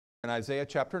In Isaiah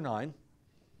chapter 9,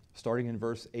 starting in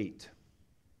verse 8.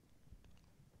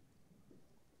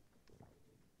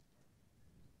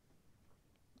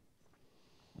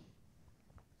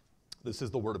 This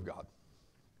is the word of God.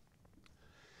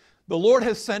 The Lord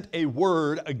has sent a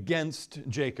word against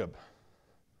Jacob,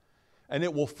 and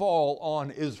it will fall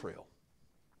on Israel.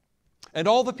 And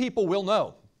all the people will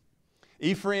know,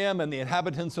 Ephraim and the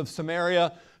inhabitants of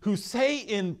Samaria, who say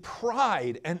in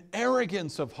pride and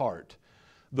arrogance of heart,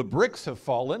 the bricks have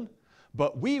fallen,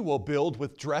 but we will build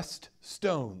with dressed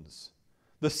stones.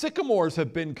 The sycamores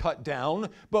have been cut down,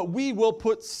 but we will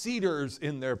put cedars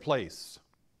in their place.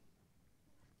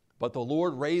 But the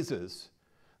Lord raises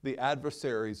the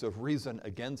adversaries of reason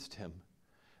against him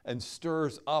and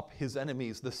stirs up his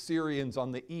enemies, the Syrians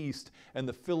on the east and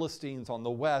the Philistines on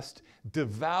the west,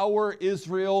 devour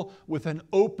Israel with an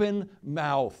open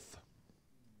mouth.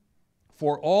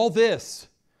 For all this,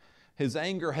 his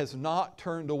anger has not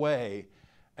turned away,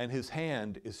 and his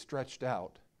hand is stretched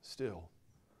out still.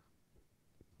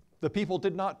 The people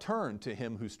did not turn to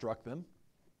him who struck them,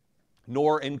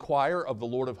 nor inquire of the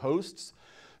Lord of hosts.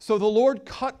 So the Lord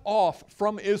cut off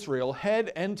from Israel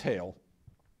head and tail,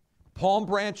 palm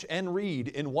branch and reed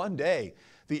in one day.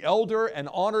 The elder and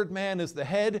honored man is the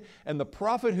head, and the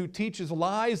prophet who teaches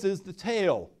lies is the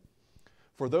tail.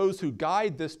 For those who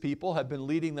guide this people have been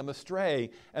leading them astray,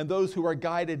 and those who are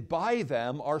guided by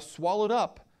them are swallowed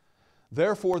up.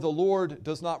 Therefore the Lord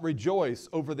does not rejoice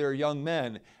over their young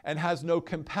men, and has no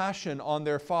compassion on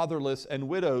their fatherless and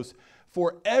widows.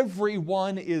 For every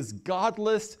one is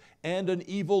godless and an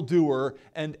evildoer,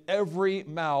 and every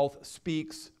mouth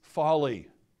speaks folly.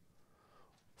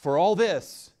 For all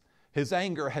this, his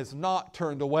anger has not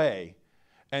turned away,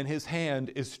 and his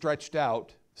hand is stretched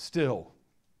out still.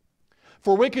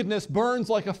 For wickedness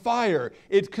burns like a fire.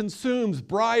 It consumes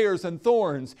briars and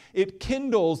thorns. It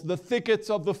kindles the thickets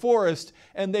of the forest,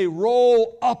 and they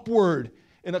roll upward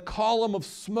in a column of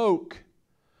smoke.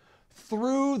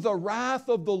 Through the wrath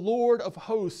of the Lord of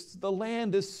hosts, the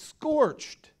land is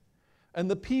scorched, and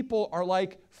the people are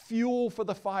like fuel for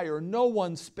the fire. No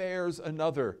one spares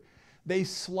another. They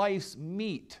slice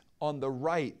meat on the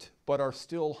right, but are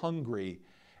still hungry,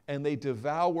 and they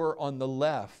devour on the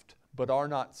left, but are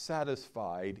not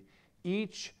satisfied.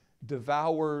 Each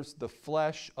devours the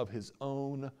flesh of his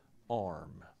own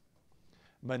arm.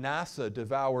 Manasseh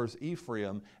devours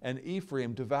Ephraim, and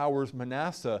Ephraim devours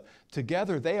Manasseh.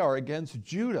 Together they are against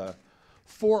Judah.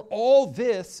 For all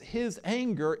this, his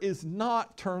anger is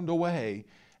not turned away,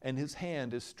 and his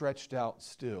hand is stretched out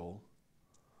still.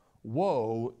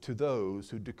 Woe to those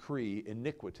who decree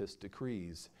iniquitous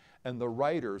decrees, and the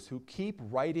writers who keep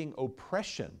writing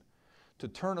oppression, to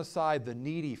turn aside the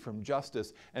needy from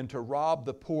justice, and to rob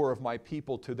the poor of my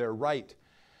people to their right,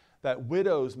 that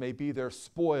widows may be their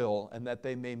spoil, and that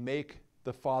they may make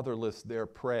the fatherless their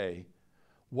prey.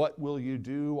 What will you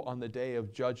do on the day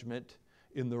of judgment,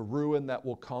 in the ruin that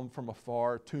will come from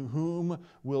afar? To whom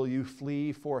will you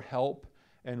flee for help,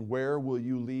 and where will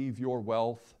you leave your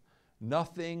wealth?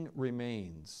 Nothing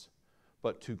remains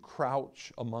but to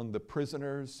crouch among the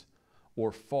prisoners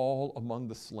or fall among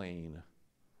the slain.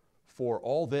 For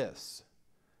all this,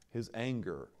 his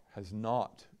anger has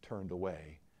not turned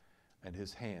away, and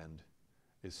his hand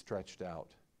is stretched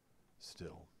out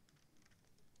still.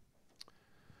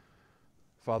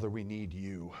 Father, we need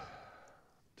you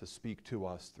to speak to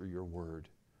us through your word.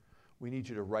 We need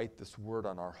you to write this word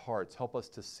on our hearts. Help us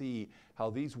to see how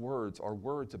these words are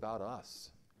words about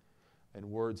us, and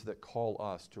words that call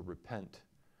us to repent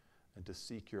and to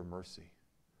seek your mercy.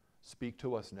 Speak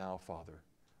to us now, Father.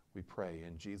 We pray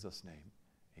in Jesus' name,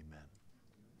 amen.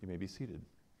 You may be seated.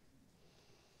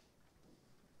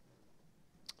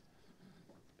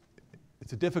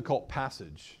 It's a difficult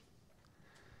passage,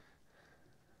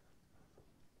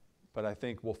 but I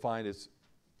think we'll find is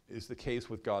the case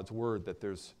with God's word, that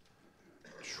there's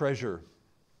treasure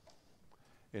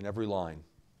in every line.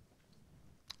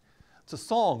 It's a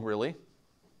song, really.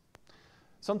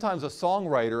 Sometimes a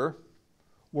songwriter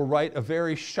will write a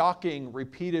very shocking,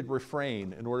 repeated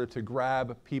refrain in order to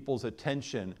grab people's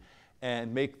attention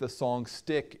and make the song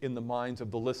stick in the minds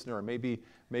of the listener, and maybe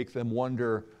make them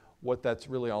wonder what that's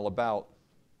really all about.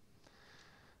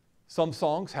 Some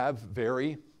songs have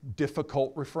very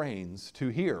difficult refrains to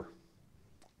hear.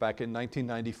 Back in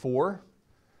 1994,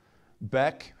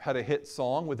 Beck had a hit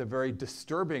song with a very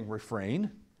disturbing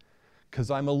refrain,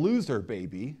 "'Cause I'm a loser,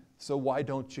 baby, so why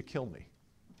don't you kill me?"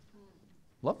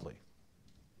 Lovely.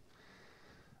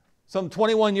 Some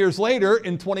 21 years later,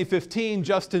 in 2015,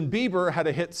 Justin Bieber had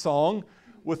a hit song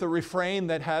with a refrain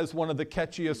that has one of the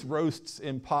catchiest roasts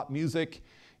in pop music,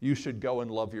 "You should go and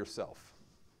love yourself."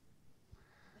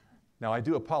 Now, I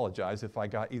do apologize if I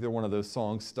got either one of those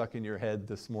songs stuck in your head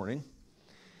this morning.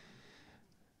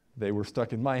 They were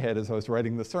stuck in my head as I was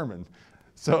writing the sermon.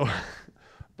 So,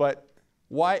 but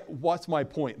what's my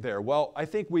point there? Well, I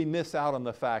think we miss out on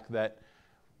the fact that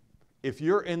if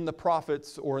you're in the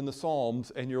prophets or in the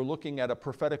Psalms and you're looking at a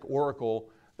prophetic oracle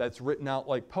that's written out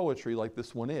like poetry, like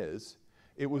this one is,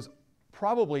 it was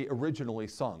probably originally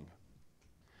sung.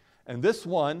 And this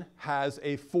one has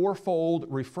a fourfold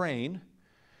refrain,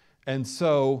 and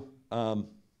so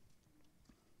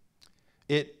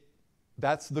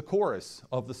that's the chorus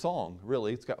of the song,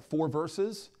 really. It's got 4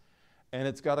 verses, and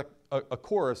it's got a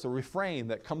chorus, a refrain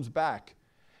that comes back.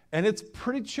 And it's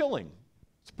pretty chilling.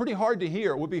 It's pretty hard to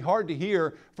hear. It would be hard to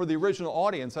hear for the original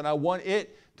audience, and I want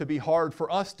it to be hard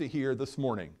for us to hear this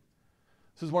morning.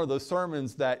 This is one of those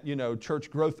sermons that, church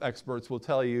growth experts will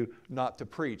tell you not to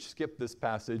preach. Skip this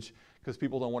passage because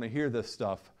people don't want to hear this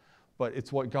stuff. But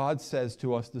it's what God says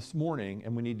to us this morning,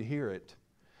 and we need to hear it.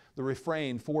 The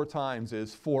refrain 4 times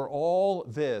is, "For all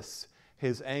this,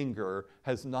 his anger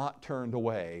has not turned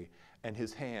away, and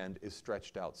his hand is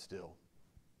stretched out still."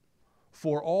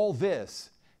 For all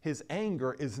this, his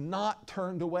anger is not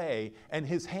turned away, and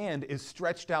his hand is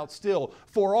stretched out still.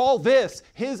 For all this,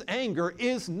 his anger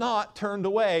is not turned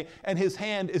away, and his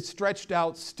hand is stretched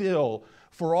out still.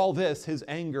 For all this, his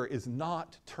anger is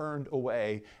not turned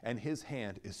away, and his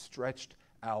hand is stretched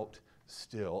out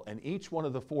still. And each one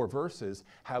of the 4 verses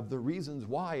have the reasons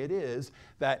why it is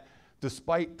that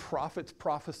despite prophets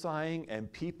prophesying and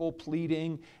people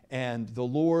pleading and the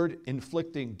Lord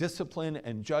inflicting discipline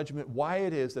and judgment, why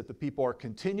it is that the people are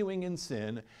continuing in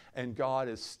sin and God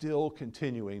is still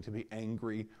continuing to be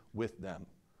angry with them.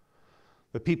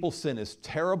 The people's sin is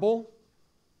terrible.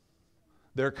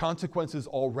 Their consequences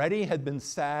already had been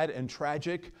sad and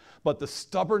tragic, but the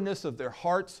stubbornness of their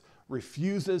hearts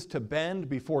refuses to bend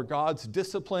before God's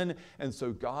discipline, and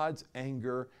so God's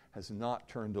anger has not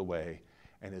turned away,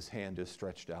 and his hand is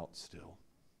stretched out still.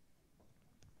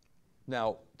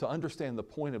 Now, to understand the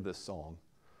point of this song,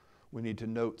 we need to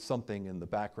note something in the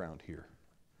background here.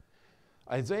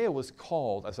 Isaiah was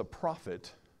called as a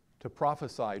prophet to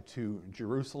prophesy to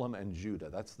Jerusalem and Judah.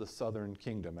 That's the southern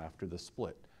kingdom after the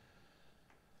split.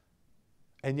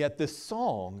 And yet this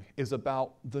song is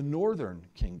about the northern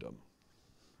kingdom.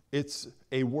 It's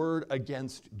a word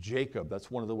against Jacob. That's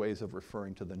one of the ways of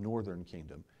referring to the northern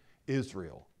kingdom.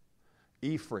 Israel,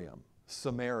 Ephraim,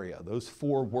 Samaria. Those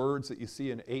 4 words that you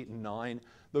see in 8 and 9,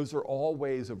 those are all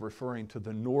ways of referring to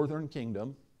the northern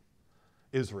kingdom,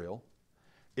 Israel,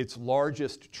 its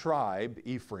largest tribe,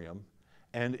 Ephraim,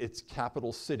 and its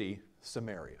capital city,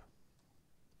 Samaria.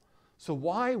 So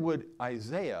why would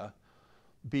Isaiah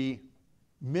be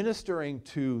ministering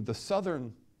to the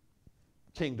southern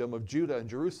kingdom of Judah and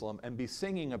Jerusalem and be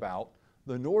singing about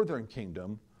the northern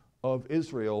kingdom of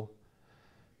Israel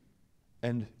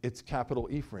and its capital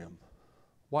Ephraim?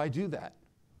 Why do that?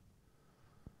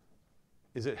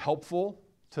 Is it helpful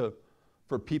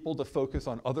for people to focus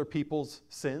on other people's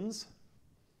sins?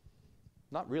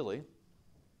 Not really.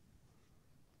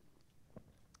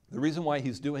 The reason why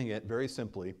he's doing it, very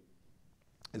simply,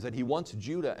 is that he wants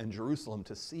Judah and Jerusalem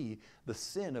to see the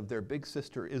sin of their big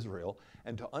sister Israel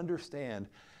and to understand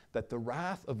that the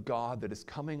wrath of God that is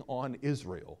coming on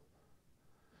Israel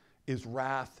is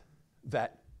wrath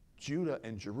that Judah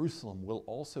and Jerusalem will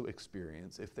also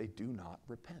experience if they do not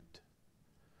repent.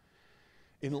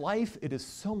 In life, it is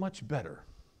so much better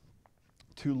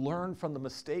to learn from the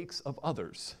mistakes of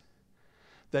others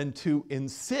than to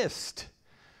insist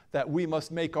that we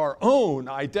must make our own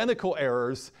identical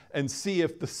errors and see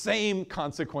if the same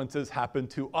consequences happen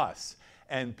to us.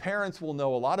 And parents will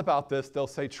know a lot about this. They'll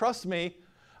say, "Trust me,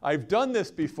 I've done this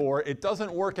before. It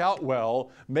doesn't work out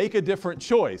well. Make a different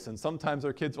choice." And sometimes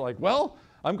our kids are like, "Well,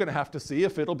 I'm going to have to see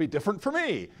if it'll be different for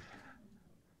me."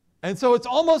 And so it's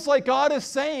almost like God is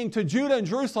saying to Judah and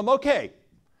Jerusalem, okay,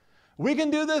 we can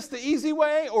do this the easy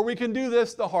way or we can do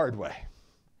this the hard way.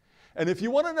 And if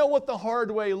you want to know what the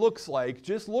hard way looks like,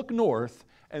 just look north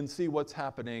and see what's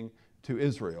happening to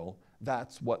Israel.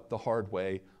 That's what the hard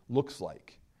way looks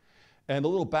like. And a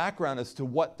little background as to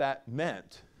what that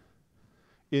meant.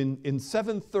 In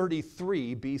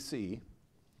 733 BC,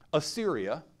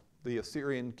 Assyria, the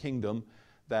Assyrian kingdom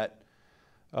that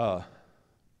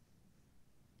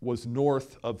was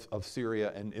north of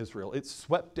Syria and Israel, it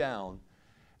swept down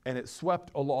and it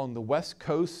swept along the west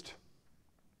coast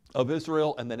of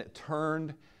Israel, and then it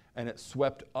turned and it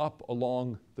swept up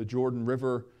along the Jordan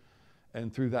River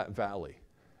and through that valley.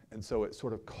 And so it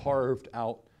sort of carved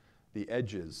out the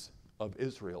edges of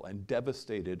Israel and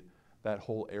devastated that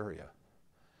whole area.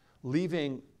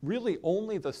 leaving really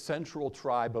only the central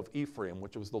tribe of Ephraim,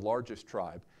 which was the largest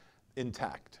tribe,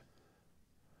 intact.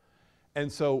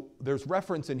 And so there's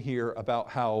reference in here about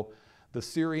how the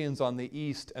Syrians on the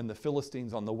east and the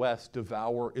Philistines on the west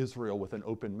devour Israel with an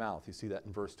open mouth. You see that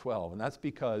in verse 12. And that's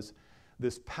because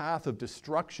this path of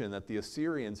destruction that the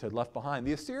Assyrians had left behind.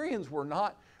 The Assyrians were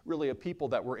not really a people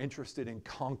that were interested in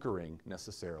conquering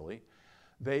necessarily.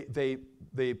 They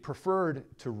preferred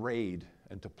to raid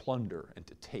and to plunder and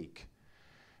to take.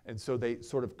 And so they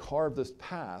sort of carved this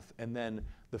path, and then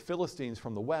the Philistines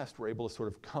from the west were able to sort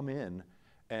of come in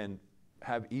and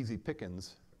have easy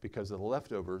pickings because of the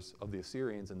leftovers of the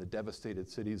Assyrians and the devastated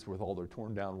cities with all their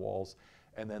torn down walls.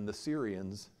 And then the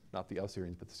Syrians, not the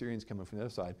Assyrians, but the Syrians coming from the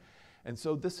other side. And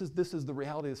so this is the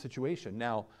reality of the situation.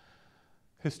 Now,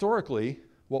 historically,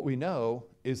 what we know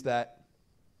is that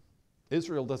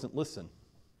Israel doesn't listen.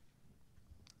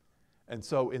 And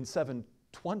so in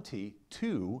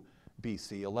 722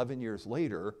 BC, 11 years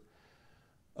later,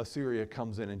 Assyria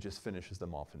comes in and just finishes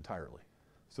them off entirely.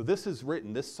 So this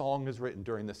song is written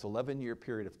during this 11-year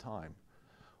period of time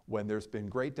when there's been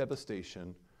great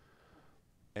devastation,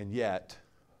 and yet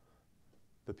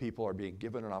the people are being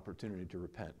given an opportunity to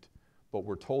repent. But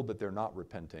we're told that they're not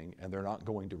repenting, and they're not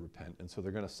going to repent, and so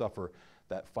they're going to suffer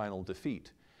that final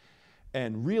defeat.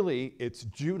 And really, it's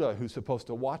Judah who's supposed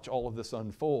to watch all of this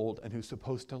unfold and who's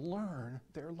supposed to learn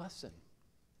their lesson.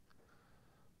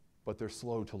 But they're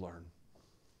slow to learn.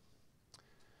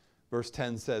 Verse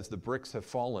 10 says, "The bricks have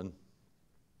fallen,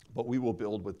 but we will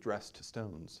build with dressed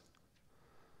stones.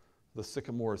 The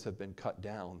sycamores have been cut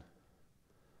down,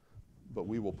 but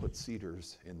we will put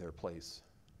cedars in their place."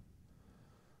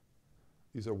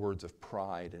 These are words of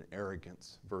pride and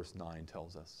arrogance, verse 9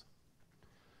 tells us.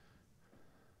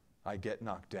 I get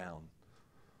knocked down,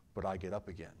 but I get up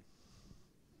again.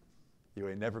 You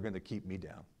ain't never going to keep me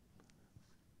down.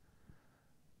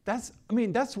 That's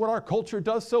what our culture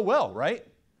does so well, right?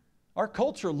 Our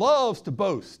culture loves to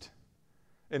boast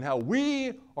in how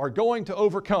we are going to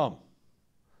overcome.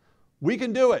 We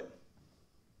can do it.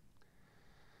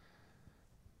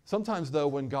 Sometimes, though,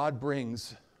 when God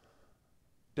brings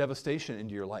devastation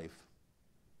into your life,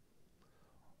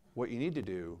 what you need to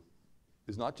do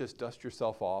is not just dust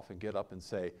yourself off and get up and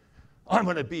say, I'm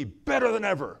going to be better than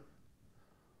ever.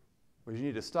 But you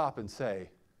need to stop and say,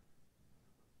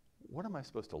 what am I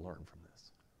supposed to learn from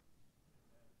this?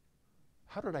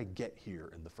 How did I get here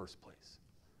in the first place?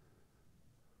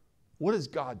 What is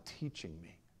God teaching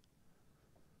me?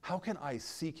 How can I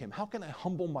seek him? How can I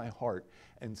humble my heart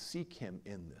and seek him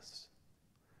in this?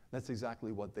 That's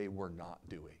exactly what they were not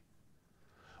doing.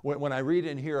 When I read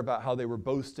in here about how they were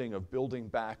boasting of building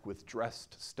back with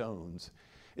dressed stones,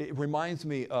 it reminds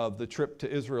me of the trip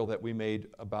to Israel that we made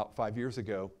about 5 years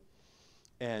ago.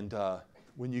 And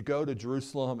when you go to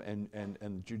Jerusalem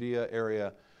and Judea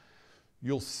area,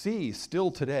 you'll see still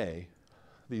today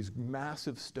these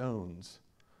massive stones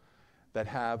that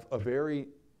have a very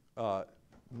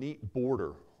neat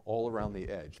border all around the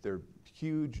edge. They're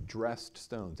huge dressed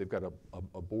stones. They've got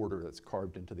a border that's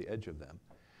carved into the edge of them.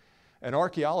 And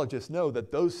archaeologists know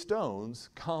that those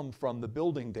stones come from the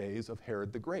building days of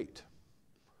Herod the Great,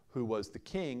 who was the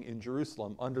king in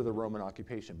Jerusalem under the Roman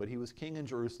occupation. But he was king in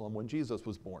Jerusalem when Jesus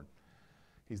was born.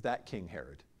 He's that King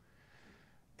Herod.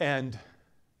 And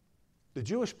the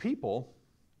Jewish people,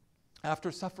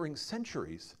 after suffering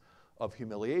centuries of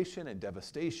humiliation and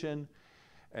devastation,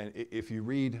 and if you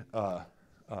read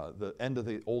the end of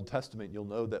the Old Testament, you'll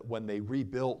know that when they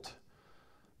rebuilt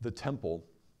the temple,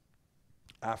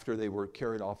 after they were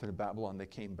carried off into Babylon, they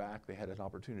came back. They had an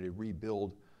opportunity to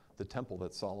rebuild the temple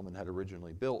that Solomon had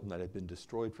originally built and that had been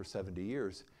destroyed for 70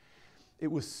 years.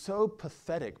 It was so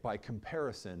pathetic by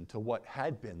comparison to what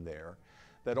had been there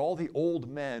that all the old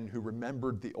men who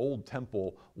remembered the old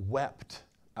temple wept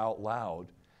out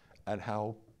loud at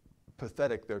how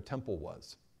pathetic their temple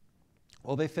was.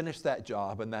 Well, they finished that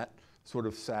job, and that sort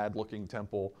of sad-looking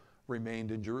temple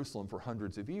remained in Jerusalem for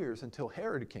hundreds of years until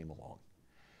Herod came along.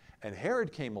 And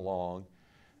Herod came along,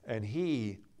 and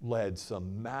he led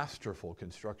some masterful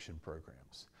construction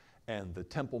programs. And the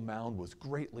Temple Mount was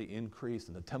greatly increased,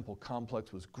 and the temple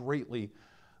complex was greatly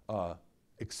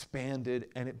expanded,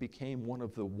 and it became one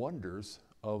of the wonders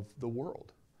of the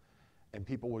world. And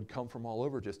people would come from all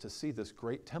over just to see this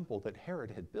great temple that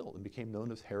Herod had built and became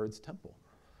known as Herod's Temple.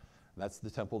 And that's the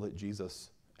temple that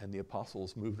Jesus and the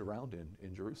apostles moved around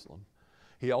in Jerusalem.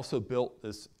 He also built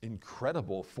this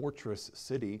incredible fortress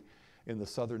city in the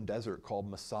southern desert called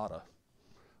Masada,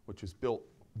 which was built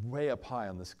way up high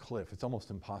on this cliff. It's almost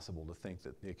impossible to think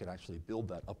that they could actually build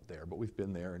that up there, but we've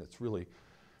been there, and it's really,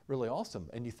 really awesome.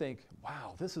 And you think,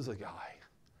 wow, this is a guy.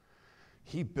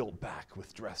 he built back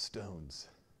with dressed stones.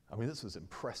 I mean, this was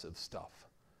impressive stuff.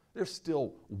 There's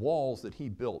still walls that he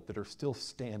built that are still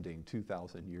standing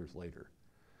 2,000 years later.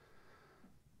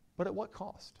 But at what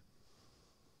cost?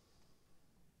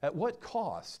 At what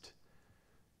cost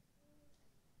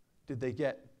did they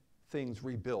get things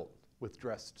rebuilt with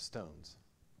dressed stones?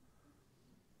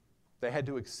 They had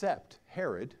to accept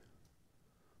Herod,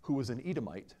 who was an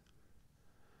Edomite,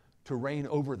 to reign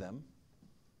over them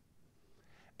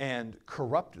and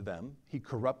corrupt them. He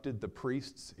corrupted the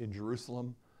priests in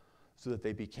Jerusalem so that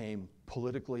they became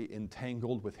politically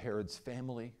entangled with Herod's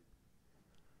family.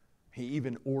 He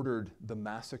even ordered the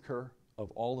massacre of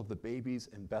all of the babies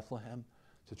in Bethlehem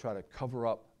to try to cover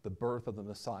up the birth of the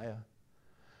Messiah.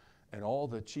 And all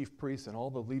the chief priests and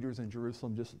all the leaders in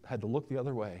Jerusalem just had to look the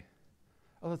other way.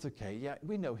 Oh, that's okay. Yeah,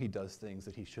 we know he does things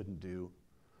that he shouldn't do.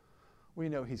 We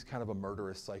know he's kind of a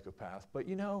murderous psychopath, but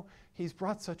you know, he's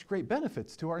brought such great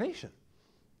benefits to our nation.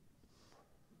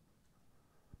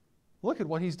 Look at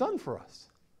what he's done for us.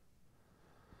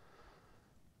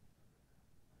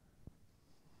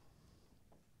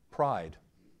 Pride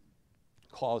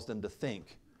caused them to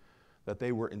think that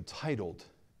they were entitled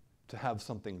to have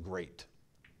something great.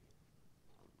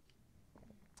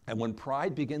 And when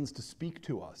pride begins to speak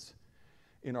to us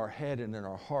in our head and in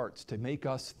our hearts to make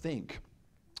us think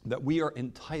that we are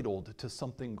entitled to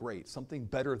something great, something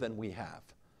better than we have,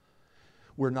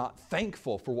 we're not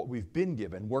thankful for what we've been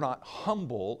given. We're not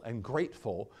humble and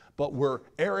grateful, but we're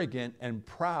arrogant and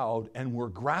proud and we're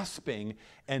grasping.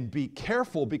 And be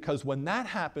careful, because when that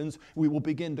happens, we will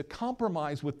begin to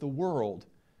compromise with the world.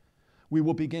 We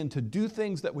will begin to do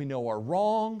things that we know are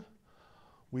wrong.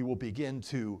 We will begin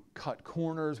to cut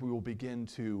corners. We will begin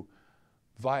to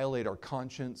violate our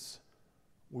conscience.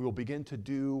 We will begin to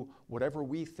do whatever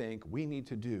we think we need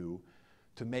to do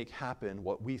to make happen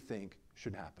what we think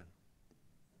should happen.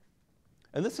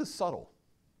 And this is subtle.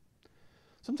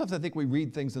 Sometimes I think we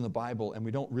read things in the Bible and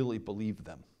we don't really believe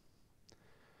them.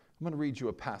 I'm going to read you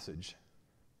a passage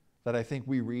that I think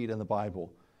we read in the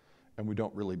Bible and we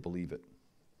don't really believe it.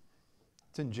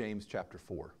 It's in James chapter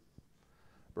 4,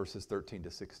 verses 13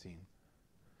 to 16.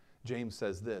 James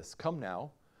says this, "Come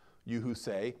now, you who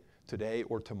say, today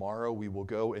or tomorrow we will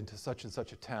go into such and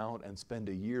such a town and spend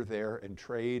a year there and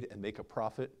trade and make a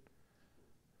profit.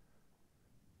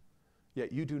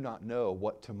 Yet you do not know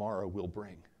what tomorrow will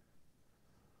bring.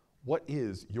 What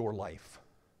is your life?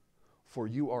 For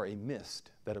you are a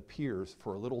mist that appears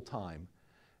for a little time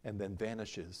and then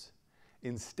vanishes.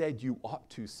 Instead, you ought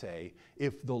to say,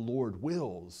 if the Lord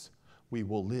wills, we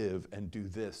will live and do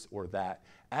this or that.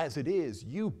 As it is,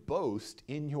 you boast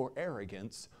in your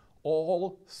arrogance.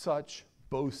 All such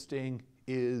boasting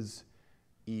is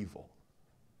evil."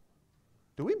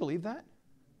 Do we believe that?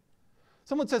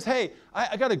 Someone says, hey,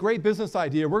 I got a great business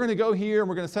idea. We're going to go here and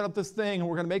we're going to set up this thing and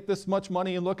we're going to make this much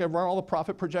money and look and run all the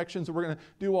profit projections and we're going to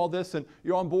do all this, and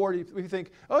you're on board. We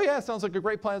think, oh yeah, sounds like a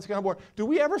great plan. Let's get on board. Do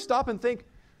we ever stop and think,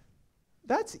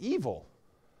 that's evil?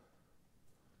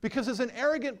 Because it's an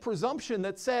arrogant presumption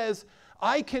that says,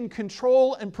 I can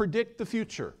control and predict the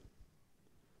future.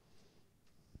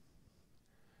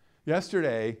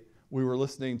 Yesterday, we were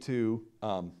listening to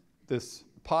this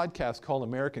podcast called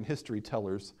American History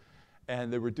Tellers,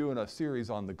 and they were doing a series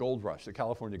on the gold rush, the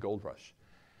California gold rush.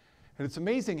 And it's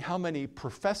amazing how many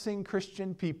professing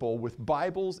Christian people with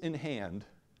Bibles in hand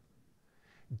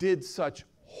did such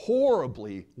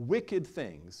horribly wicked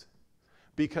things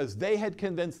because they had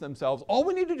convinced themselves, all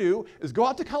we need to do is go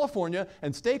out to California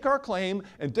and stake our claim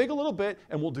and dig a little bit,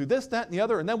 and we'll do this, that, and the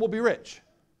other, and then we'll be rich.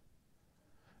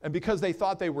 And because they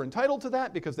thought they were entitled to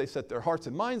that, because they set their hearts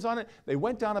and minds on it, they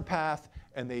went down a path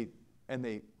and they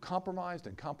compromised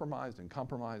and compromised and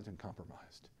compromised and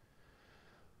compromised.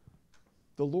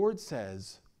 The Lord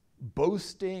says,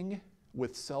 boasting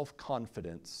with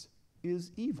self-confidence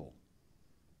is evil.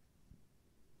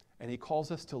 And he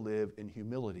calls us to live in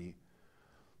humility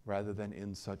rather than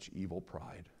in such evil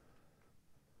pride.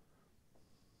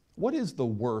 What is the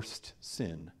worst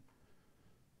sin?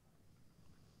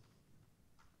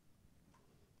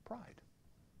 Pride.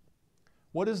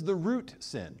 What is the root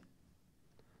sin?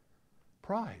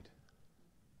 Pride.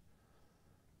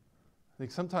 I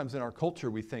think sometimes in our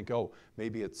culture we think, oh,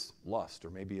 maybe it's lust,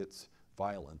 or maybe it's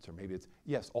violence, or maybe it's,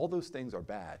 yes, all those things are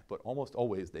bad, but almost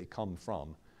always they come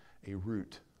from a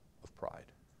root of pride,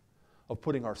 of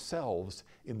putting ourselves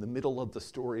in the middle of the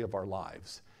story of our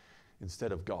lives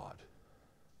instead of God.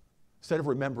 Instead of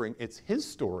remembering it's his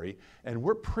story and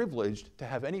we're privileged to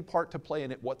have any part to play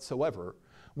in it whatsoever,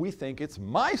 we think it's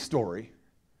my story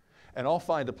and I'll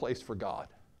find a place for God.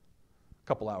 A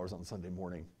couple hours on Sunday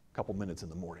morning, a couple minutes in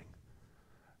the morning.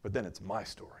 But then it's my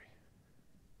story.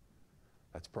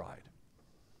 That's pride.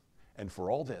 And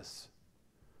for all this,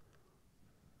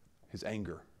 his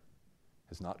anger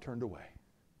has not turned away,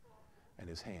 and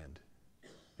his hand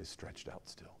is stretched out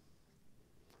still.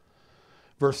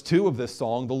 Verse 2 of this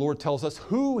song, the Lord tells us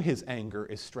who his anger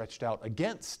is stretched out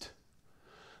against.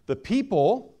 The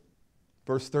people,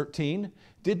 verse 13,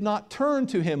 did not turn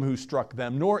to him who struck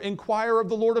them, nor inquire of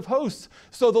the Lord of hosts.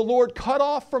 So the Lord cut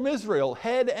off from Israel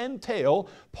head and tail,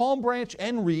 palm branch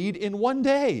and reed in one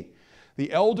day.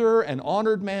 The elder and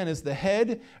honored man is the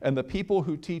head, and the people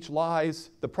who teach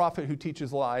lies, the prophet who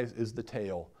teaches lies is the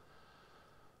tail.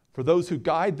 For those who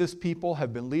guide this people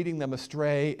have been leading them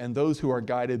astray, and those who are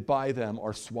guided by them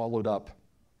are swallowed up.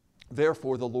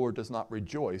 Therefore the Lord does not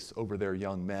rejoice over their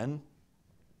young men,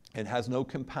 and has no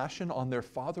compassion on their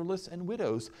fatherless and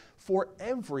widows, for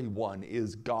everyone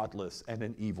is godless and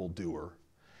an evildoer,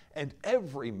 and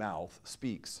every mouth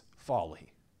speaks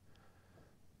folly.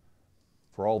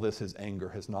 For all this his anger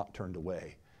has not turned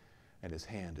away, and his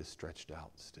hand is stretched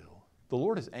out still. The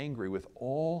Lord is angry with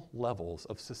all levels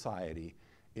of society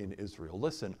in Israel.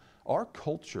 Listen, our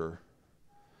culture,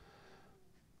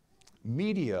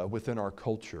 media within our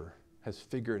culture has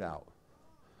figured out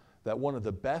that one of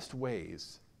the best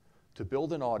ways to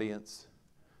build an audience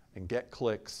and get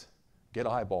clicks, get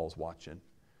eyeballs watching,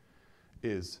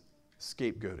 is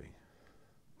scapegoating,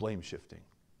 blame shifting.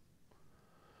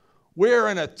 We're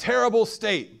in a terrible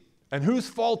state. And whose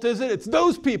fault is it? It's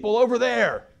those people over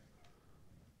there.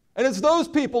 And it's those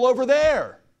people over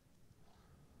there.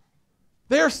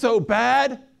 They're so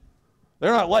bad.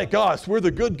 They're not like us. We're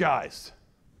the good guys.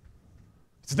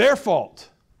 It's their fault.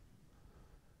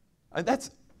 And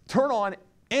that's, turn on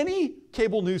any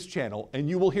cable news channel and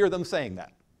you will hear them saying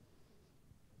that.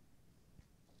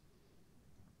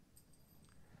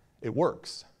 It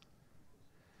works.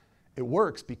 It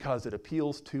works because it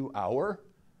appeals to our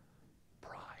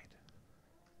pride.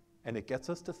 And it gets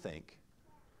us to think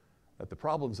that the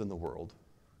problems in the world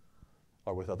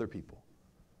are with other people.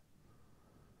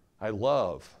 I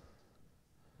love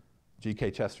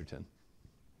G.K. Chesterton,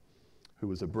 who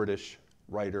was a British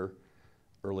writer,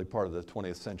 early part of the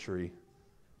 20th century,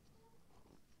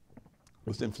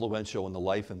 was influential in the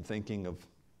life and thinking of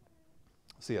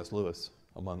C.S. Lewis,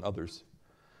 among others.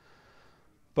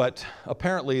 But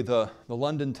apparently the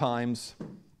London Times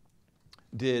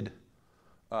did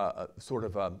a sort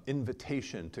of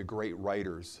invitation to great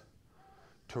writers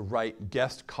to write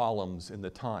guest columns in the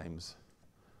Times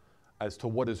as to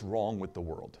what is wrong with the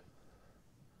world.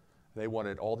 They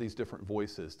wanted all these different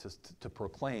voices to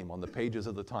proclaim on the pages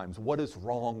of the Times what is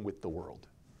wrong with the world.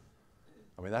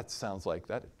 I mean, that sounds like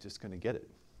that just going to get it,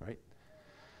 right?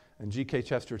 And G.K.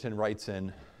 Chesterton writes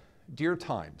in, "Dear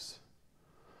Times,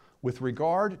 with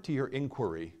regard to your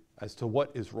inquiry as to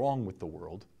what is wrong with the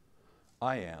world,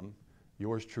 I am,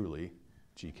 yours truly,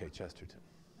 G.K. Chesterton."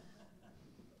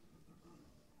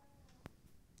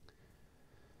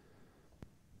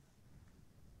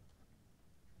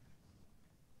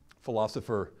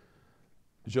 Philosopher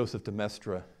Joseph de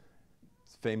Maistre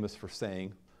is famous for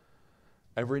saying,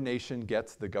 "Every nation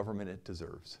gets the government it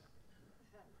deserves."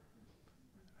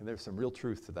 And there's some real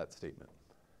truth to that statement.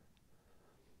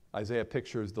 Isaiah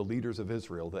pictures the leaders of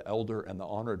Israel, the elder and the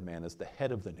honored man, as the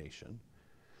head of the nation,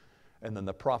 and then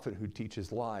the prophet who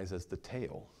teaches lies as the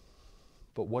tail.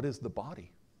 But what is the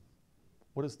body?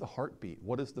 What is the heartbeat?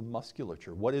 What is the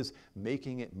musculature? What is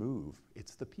making it move?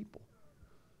 It's the people.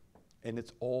 And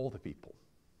it's all the people.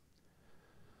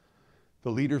 The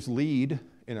leaders lead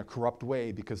in a corrupt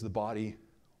way because the body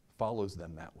follows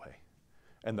them that way.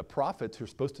 And the prophets who are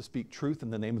supposed to speak truth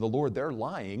in the name of the Lord, they're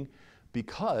lying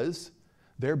because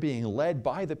they're being led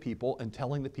by the people and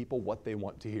telling the people what they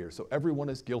want to hear. So everyone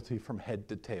is guilty from head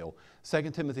to tail.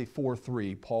 2 Timothy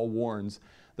 4:3, Paul warns,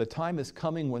 "The time is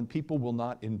coming when people will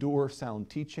not endure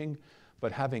sound teaching,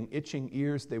 but having itching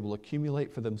ears, they will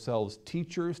accumulate for themselves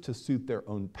teachers to suit their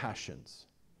own passions."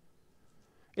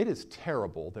 It is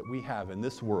terrible that we have in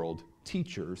this world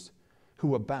teachers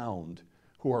who abound,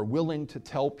 who are willing to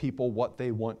tell people what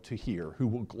they want to hear, who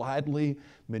will gladly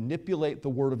manipulate the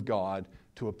Word of God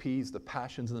to appease the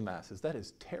passions of the masses. That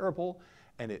is terrible,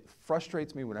 and it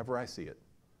frustrates me whenever I see it.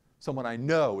 Someone I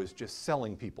know is just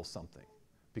selling people something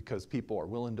because people are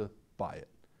willing to buy it.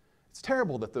 It's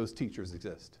terrible that those teachers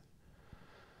exist.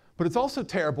 But it's also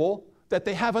terrible that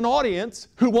they have an audience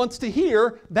who wants to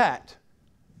hear that.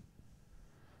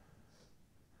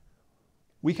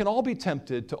 We can all be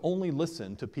tempted to only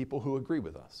listen to people who agree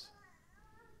with us,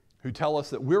 who tell us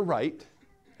that we're right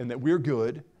and that we're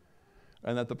good,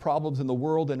 and that the problems in the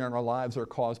world and in our lives are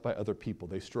caused by other people.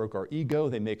 They stroke our ego,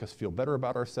 they make us feel better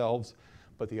about ourselves,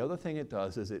 but the other thing it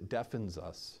does is it deafens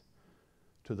us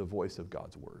to the voice of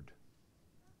God's word.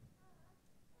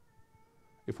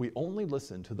 If we only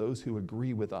listen to those who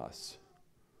agree with us,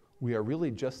 we are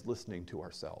really just listening to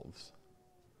ourselves.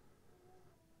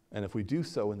 And if we do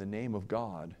so in the name of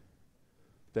God,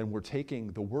 then we're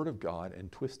taking the word of God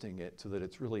and twisting it so that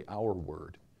it's really our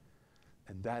word.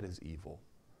 And that is evil.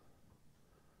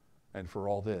 And for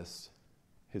all this,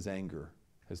 his anger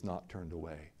has not turned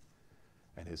away,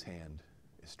 and his hand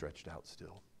is stretched out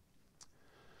still.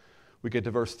 We get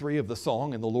to verse 3 of the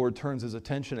song, and the Lord turns his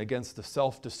attention against the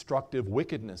self-destructive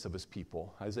wickedness of his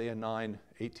people. Isaiah 9,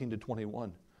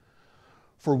 18-21.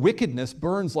 For wickedness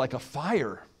burns like a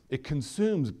fire. It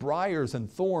consumes briars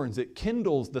and thorns. It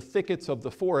kindles the thickets of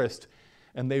the forest,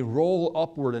 and they roll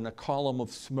upward in a column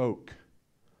of smoke.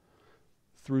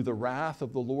 Through the wrath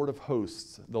of the Lord of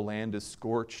hosts, the land is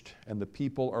scorched, and the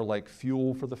people are like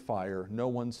fuel for the fire. No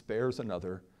one spares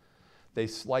another. They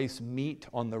slice meat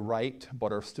on the right,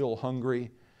 but are still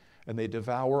hungry, and they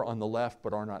devour on the left,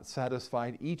 but are not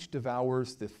satisfied. Each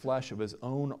devours the flesh of his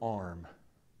own arm.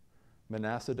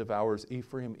 Manasseh devours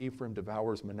Ephraim. Ephraim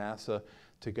devours Manasseh.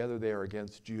 Together they are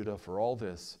against Judah. For all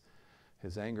this,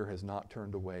 his anger has not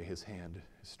turned away. His hand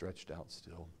is stretched out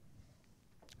still.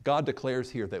 God declares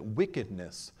here that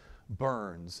wickedness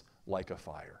burns like a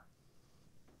fire.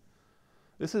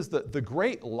 This is the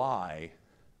great lie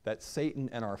that Satan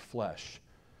and our flesh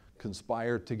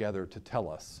conspired together to tell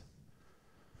us,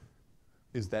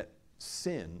 is that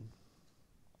sin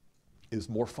is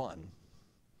more fun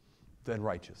than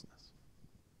righteousness.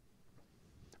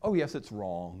 Oh yes, it's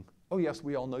wrong. Oh yes,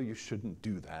 we all know you shouldn't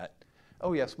do that.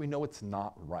 Oh yes, we know it's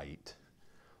not right.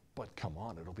 But come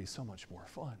on, it'll be so much more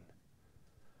fun.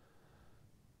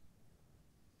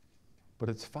 But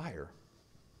it's fire.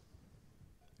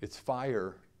 It's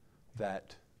fire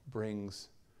that brings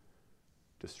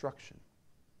destruction.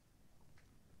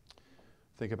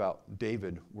 Think about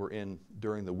David. We're in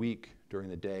during the week, during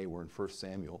the day, we're in 1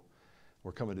 Samuel.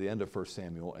 We're coming to the end of 1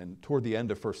 Samuel, and toward the end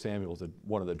of 1 Samuel is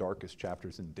one of the darkest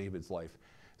chapters in David's life.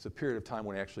 It's a period of time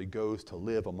when he actually goes to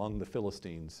live among the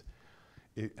Philistines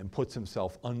and puts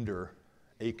himself under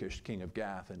Achish, king of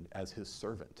Gath, and as his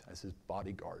servant, as his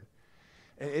bodyguard.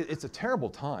 It's a terrible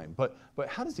time, but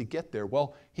how does he get there?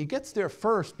 Well, he gets there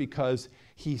first because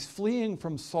he's fleeing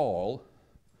from Saul,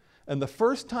 and the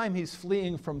first time he's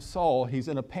fleeing from Saul, he's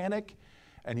in a panic,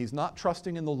 and he's not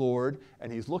trusting in the Lord,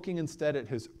 and he's looking instead at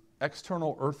his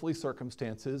external earthly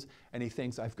circumstances, and he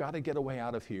thinks, I've got to get away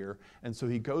out of here, and so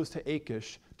he goes to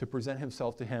Achish to present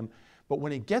himself to him, but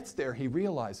when he gets there, he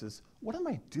realizes, what am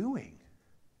I doing?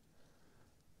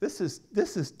 This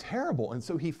is terrible, and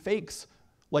so he fakes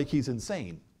like he's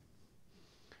insane.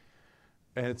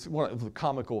 And it's one of a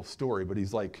comical story, but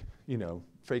he's like,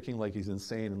 faking like he's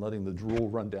insane and letting the drool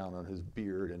run down on his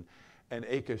beard. And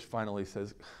Achish finally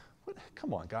says,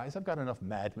 come on, guys, I've got enough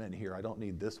madmen here. I don't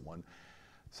need this one.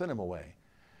 Send him away.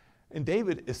 And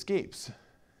David escapes.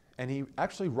 And he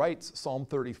actually writes Psalm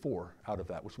 34 out of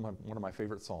that, which is one of my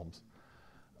favorite Psalms.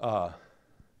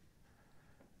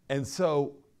 And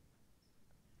so,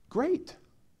 great,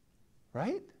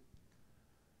 right?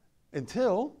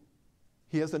 Until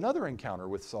he has another encounter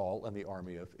with Saul and the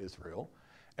army of Israel,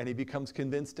 and he becomes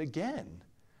convinced again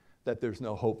that there's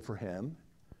no hope for him,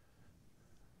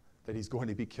 that he's going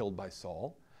to be killed by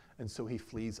Saul, and so he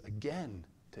flees again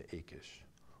to Achish.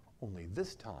 Only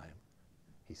this time,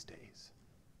 he stays.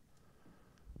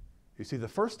 You see, the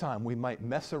first time we might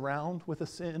mess around with a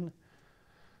sin,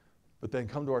 but then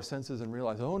come to our senses and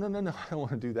realize, oh, no, I don't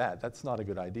want to do that. That's not a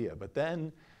good idea. But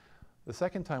then, the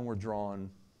second time we're drawn,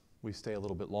 we stay a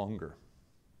little bit longer.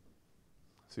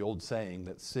 It's the old saying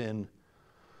that sin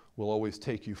will always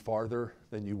take you farther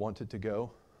than you wanted to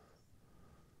go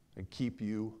and keep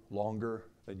you longer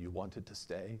than you wanted to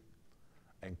stay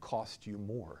and cost you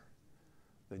more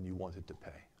than you wanted to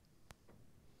pay.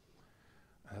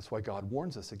 And that's why God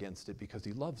warns us against it, because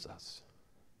he loves us.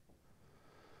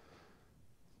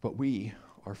 But we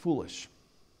are foolish.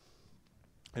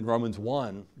 In Romans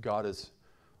 1, God is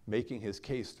making his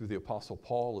case through the Apostle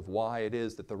Paul of why it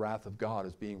is that the wrath of God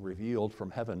is being revealed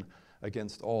from heaven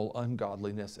against all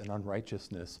ungodliness and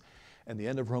unrighteousness. And the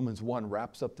end of Romans 1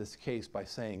 wraps up this case by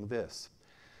saying this: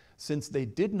 since they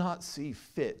did not see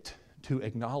fit to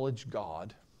acknowledge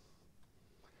God,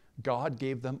 God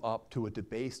gave them up to a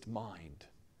debased mind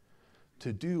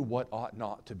to do what ought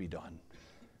not to be done.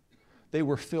 They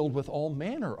were filled with all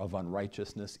manner of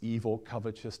unrighteousness, evil,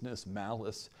 covetousness,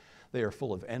 malice. They are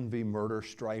full of envy, murder,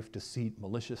 strife, deceit,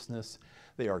 maliciousness.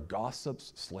 They are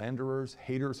gossips, slanderers,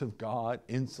 haters of God,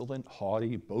 insolent,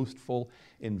 haughty, boastful,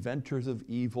 inventors of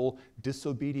evil,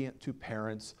 disobedient to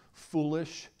parents,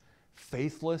 foolish,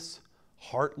 faithless,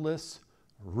 heartless,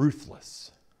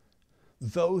 ruthless,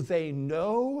 though they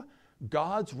know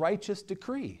God's righteous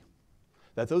decree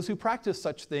that those who practice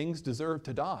such things deserve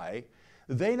to die,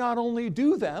 they not only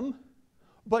do them,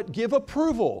 but give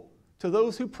approval to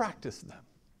those who practice them.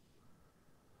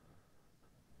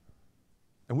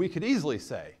 And we could easily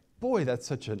say, boy, that's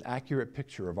such an accurate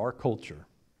picture of our culture.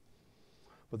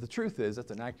 But the truth is,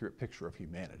 that's an accurate picture of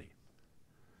humanity,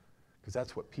 because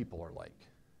that's what people are like.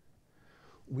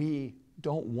 We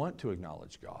don't want to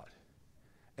acknowledge God.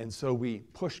 And so we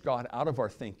push God out of our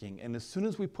thinking. And as soon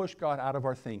as we push God out of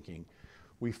our thinking,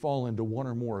 we fall into one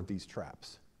or more of these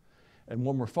traps. And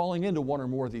when we're falling into one or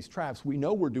more of these traps, we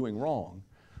know we're doing wrong.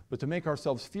 But to make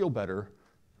ourselves feel better,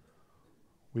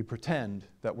 we pretend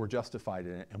that we're justified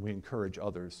in it, and we encourage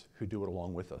others who do it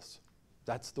along with us.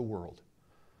 That's the world.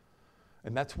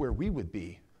 And that's where we would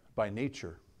be by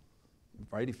nature.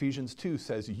 Right? Ephesians 2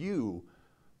 says, you,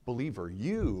 believer,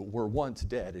 you were once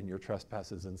dead in your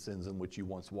trespasses and sins in which you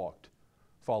once walked,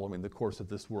 following the course of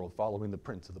this world, following the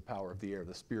prince of the power of the air,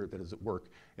 the spirit that is at work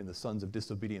in the sons of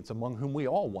disobedience, among whom we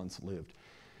all once lived,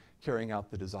 carrying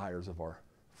out the desires of our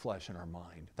flesh and our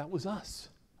mind. That was us.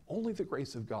 Only the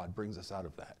grace of God brings us out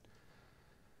of that.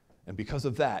 And because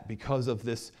of that, because of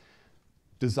this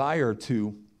desire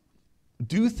to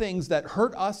do things that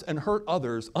hurt us and hurt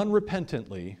others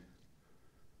unrepentantly,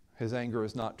 his anger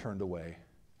is not turned away,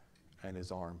 and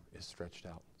his arm is stretched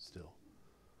out still.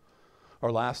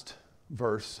 Our last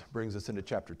verse brings us into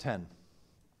chapter 10.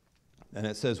 And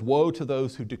it says, woe to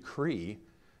those who decree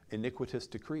iniquitous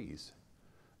decrees,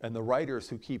 and the writers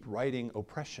who keep writing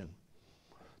oppression,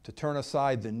 to turn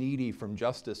aside the needy from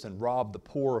justice and rob the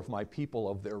poor of my people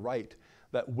of their right,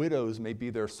 that widows may be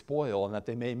their spoil and that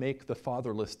they may make the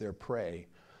fatherless their prey.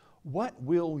 What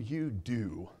will you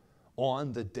do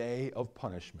on the day of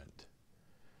punishment,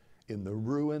 in the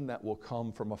ruin that will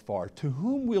come from afar? To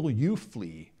whom will you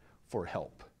flee for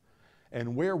help?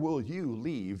 And where will you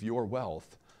leave your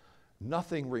wealth?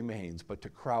 Nothing remains but to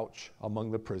crouch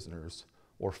among the prisoners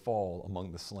or fall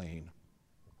among the slain.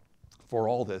 For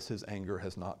all this, his anger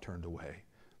has not turned away,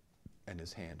 and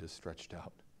his hand is stretched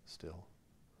out still.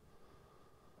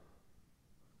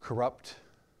 Corrupt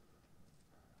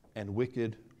and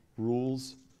wicked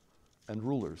rules and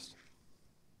rulers.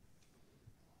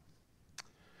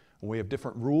 We have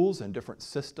different rules and different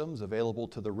systems available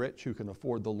to the rich who can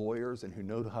afford the lawyers and who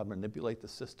know how to manipulate the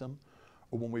system.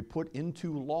 Or when we put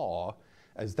into law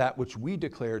as that which we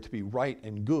declare to be right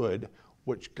and good,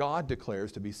 which God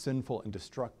declares to be sinful and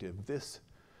destructive, this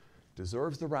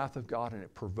deserves the wrath of God and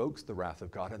it provokes the wrath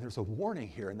of God. And there's a warning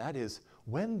here, and that is,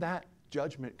 when that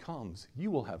judgment comes,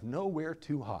 you will have nowhere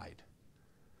to hide.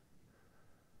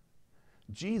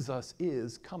 Jesus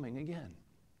is coming again.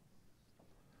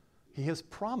 He has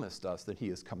promised us that he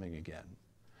is coming again.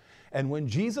 And when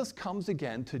Jesus comes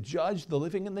again to judge the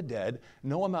living and the dead,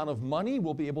 no amount of money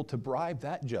will be able to bribe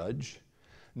that judge.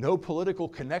 No political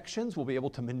connections will be able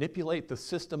to manipulate the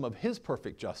system of his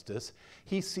perfect justice.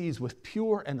 He sees with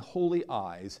pure and holy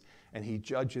eyes, and he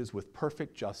judges with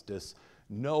perfect justice.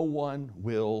 No one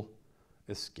will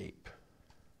escape.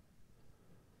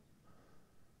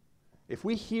 If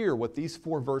we hear what these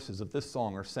 4 verses of this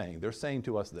song are saying, they're saying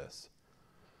to us this: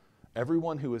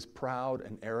 everyone who is proud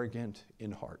and arrogant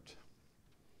in heart,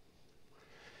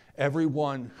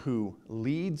 everyone who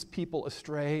leads people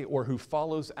astray or who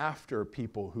follows after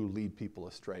people who lead people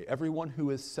astray, everyone who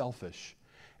is selfish,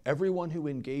 everyone who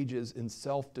engages in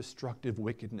self-destructive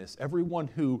wickedness, everyone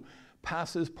who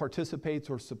passes, participates,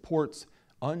 or supports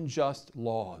unjust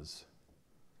laws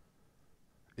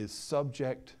is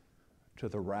subject to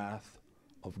the wrath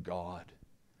of God.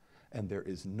 And there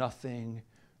is nothing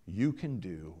you can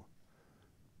do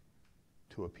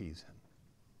to appease him.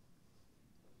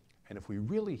 And if we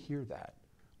really hear that,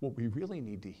 what we really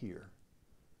need to hear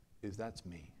is, that's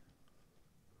me.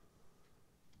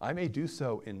 I may do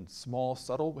so in small,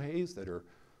 subtle ways that are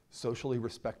socially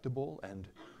respectable,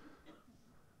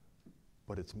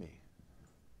 but it's me.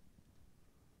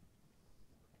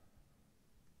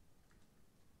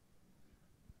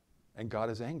 And God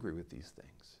is angry with these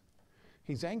things.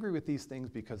 He's angry with these things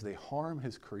because they harm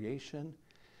his creation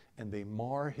and they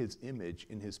mar his image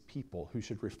in his people, who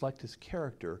should reflect his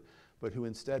character, but who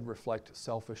instead reflect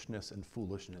selfishness and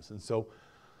foolishness. And so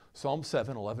Psalm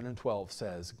 7, 11 and 12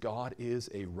 says, God is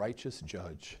a righteous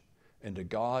judge and a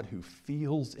God who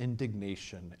feels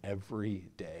indignation every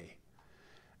day.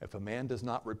 If a man does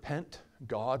not repent,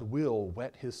 God will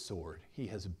whet his sword. He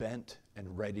has bent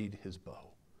and readied his bow.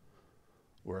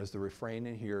 Whereas the refrain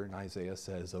in here in Isaiah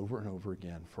says over and over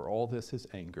again, for all this his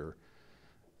anger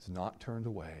is not turned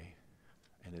away,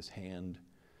 and his hand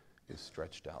is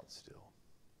stretched out still.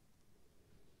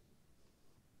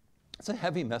 It's a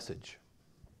heavy message.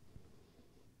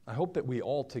 I hope that we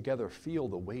all together feel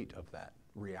the weight of that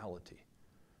reality.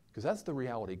 Because that's the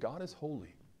reality. God is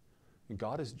holy, and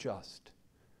God is just,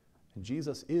 and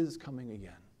Jesus is coming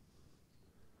again.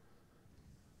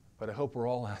 But I hope we're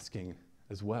all asking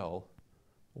as well,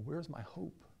 where's my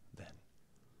hope then?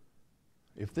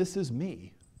 If this is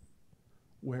me,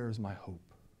 where is my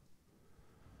hope?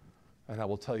 And I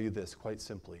will tell you this quite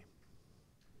simply.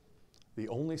 The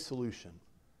only solution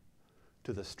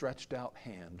to the stretched out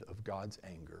hand of God's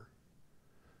anger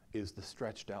is the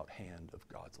stretched out hand of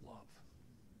God's love.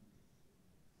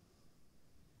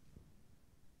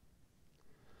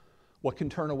 What can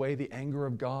turn away the anger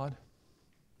of God?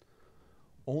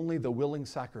 Only the willing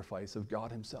sacrifice of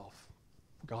God himself,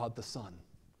 God the Son,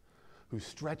 who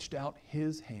stretched out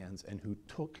his hands and who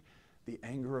took the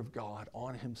anger of God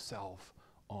on himself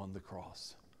on the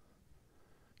cross.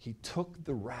 He took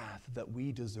the wrath that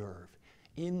we deserve.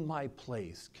 In my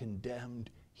place, condemned,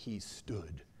 he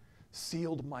stood,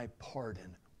 sealed my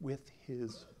pardon with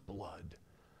his blood.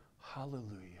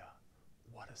 Hallelujah.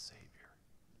 What a Savior.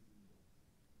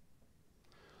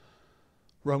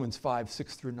 Romans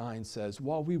 5:6-9 says,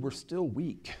 while we were still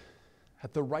weak,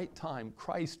 at the right time,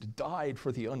 Christ died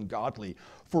for the ungodly.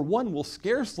 For one will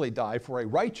scarcely die for a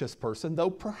righteous person, though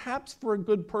perhaps for a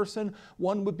good person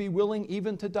one would be willing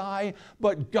even to die.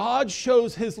 But God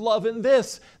shows his love in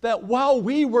this, that while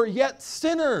we were yet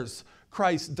sinners,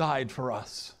 Christ died for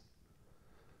us.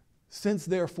 Since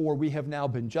therefore we have now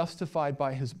been justified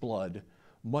by his blood,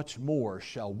 much more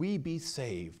shall we be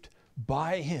saved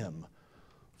by him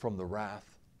from the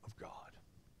wrath of God.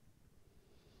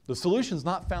 The solution is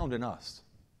not found in us.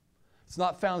 It's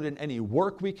not found in any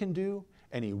work we can do,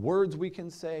 any words we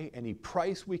can say, any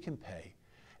price we can pay,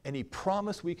 any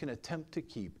promise we can attempt to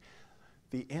keep.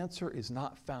 The answer is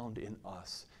not found in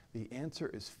us. The answer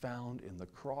is found in the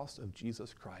cross of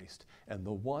Jesus Christ and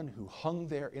the one who hung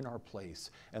there in our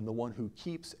place and the one who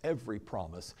keeps every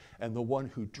promise and the one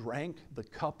who drank the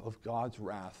cup of God's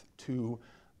wrath to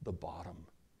the bottom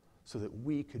so that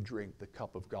we could drink the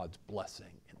cup of God's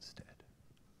blessing instead.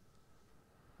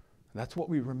 And that's what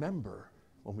we remember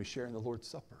when we share in the Lord's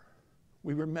Supper.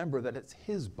 We remember that it's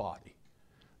his body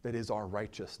that is our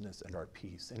righteousness and our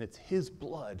peace, and it's his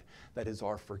blood that is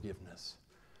our forgiveness.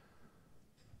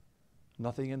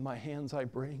 Nothing in my hands I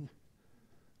bring,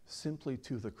 simply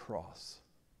to the cross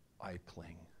I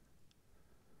cling.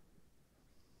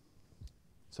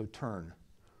 So turn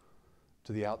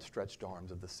to the outstretched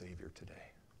arms of the Savior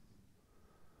today.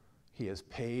 He has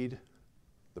paid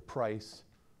the price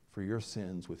for your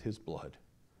sins with his blood.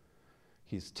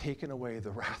 He's taken away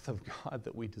the wrath of God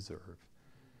that we deserve.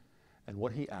 And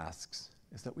what he asks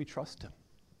is that we trust him.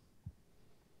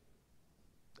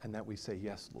 And that we say,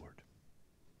 yes, Lord,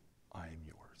 I am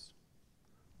yours.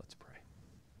 Let's pray.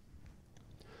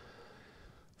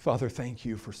 Father, thank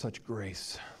you for such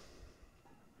grace.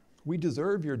 We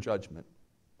deserve your judgment.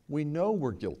 We know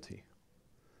we're guilty.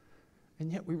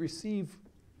 And yet we receive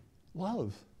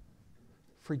love,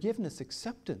 forgiveness,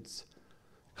 acceptance,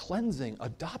 cleansing,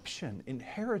 adoption,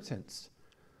 inheritance,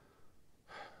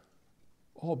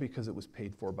 all because it was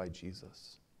paid for by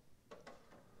Jesus.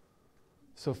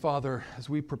 So, Father, as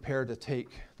we prepare to take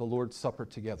the Lord's Supper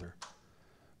together,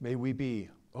 may we be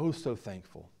oh so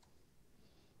thankful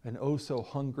and oh so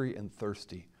hungry and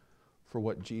thirsty for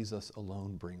what Jesus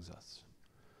alone brings us.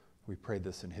 We pray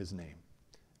this in his name.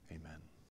 Amen.